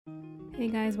Hey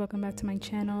guys, welcome back to my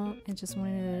channel. I just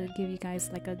wanted to give you guys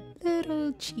like a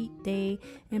little cheat day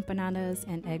empanadas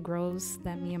and egg rolls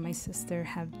that me and my sister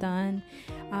have done.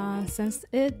 Since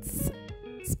it's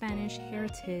Spanish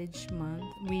Heritage Month,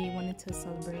 we wanted to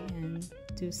celebrate and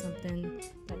do something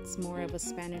that's more of a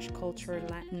Spanish culture,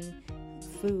 Latin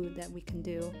food that we can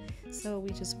do. So we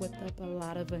just whipped up a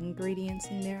lot of ingredients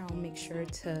in there. I'll make sure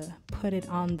to put it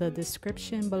on the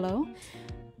description below.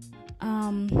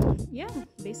 Yeah,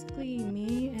 basically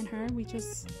me and her, we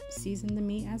just seasoned the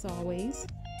meat as always.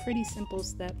 Pretty simple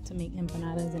step to make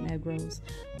empanadas and egg rolls.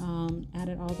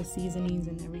 Added all the seasonings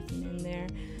and everything in there.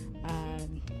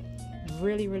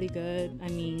 Really good. I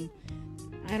mean,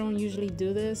 I don't usually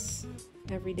do this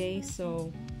every day,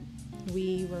 so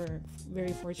we were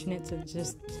very fortunate to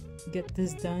just get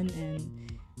this done,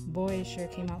 and boy, it sure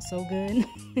came out so good.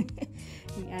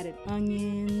 We added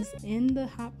onions in the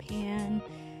hot pan.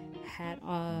 Had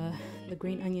the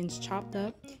green onions chopped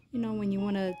up. You know, when you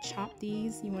want to chop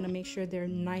these, you want to make sure they're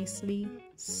nicely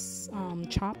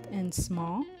chopped and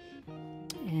small.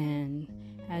 And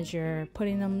as you're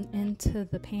putting them into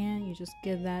the pan, you just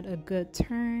give that a good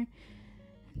turn.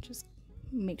 Just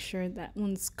make sure that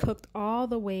one's cooked all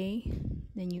the way.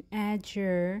 Then you add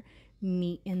your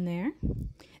meat in there.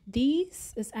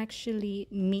 These is actually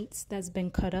meats that's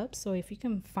been cut up, so if you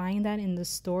can find that in the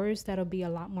stores, that'll be a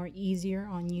lot more easier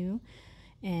on you.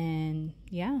 And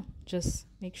yeah, just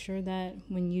make sure that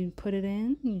when you put it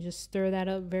in, you just stir that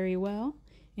up very well,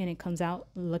 and it comes out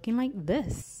looking like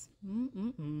this.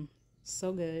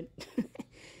 So good.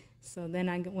 So then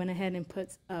I went ahead and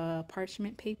put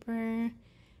parchment paper,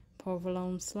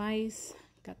 provolone slice,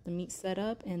 got the meat set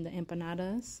up, and the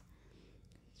empanadas.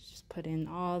 Just put in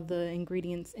all the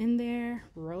ingredients in there,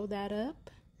 roll that up.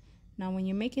 Now when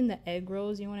you're making the egg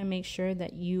rolls, you want to make sure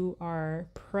that you are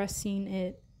pressing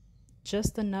it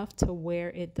just enough to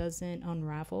where it doesn't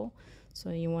unravel.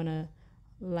 So you want to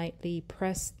lightly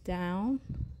press down,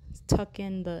 tuck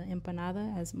in the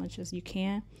empanada as much as you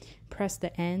can, press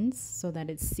the ends so that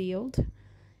it's sealed.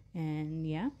 And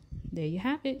yeah, there you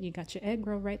have it. You got your egg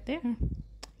roll right there.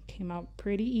 Came out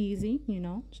pretty easy, you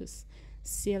know, just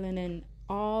sealing in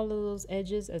all of those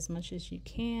edges as much as you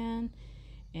can,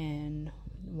 and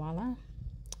voila.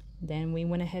 Then we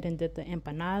went ahead and did the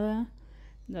empanada.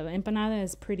 The empanada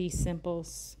is pretty simple.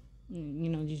 You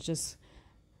know, you just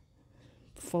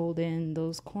fold in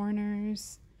those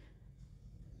corners.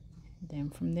 Then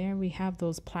from there we have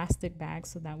those plastic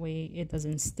bags so that way it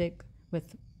doesn't stick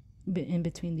with in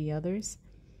between the others.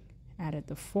 Added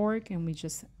the fork, and we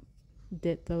just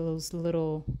did those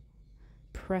little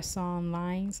press-on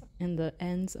lines in the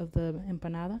ends of the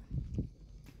empanada.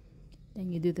 Then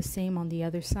you do the same on the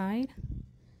other side.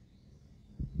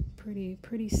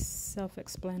 Pretty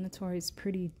self-explanatory. It's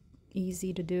pretty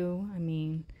easy to do. I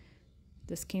mean,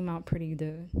 this came out pretty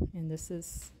good, and this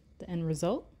is the end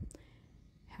result.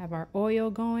 Have our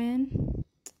oil going.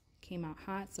 Came out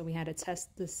hot, so we had to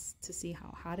test this to see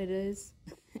how hot it is.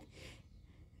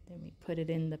 Then we put it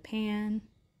in the pan.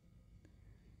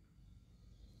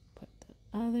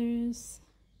 Others,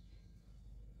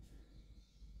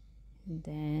 and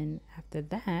then after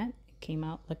that it came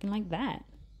out looking like that.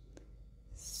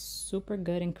 Super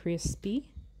good and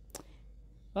crispy.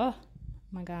 Oh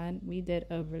my god, we did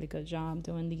a really good job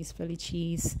doing these Philly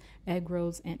cheese egg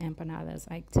rolls and empanadas.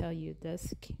 I tell you,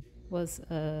 this was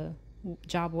a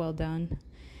job well done.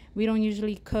 We don't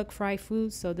usually cook fried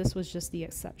food, so this was just the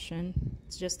exception.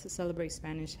 It's just to celebrate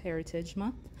Spanish Heritage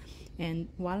Month, and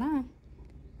voila,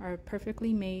 our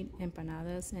perfectly made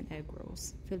empanadas and egg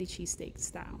rolls, Philly cheesesteak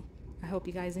style. I hope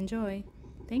you guys enjoy.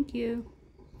 Thank you.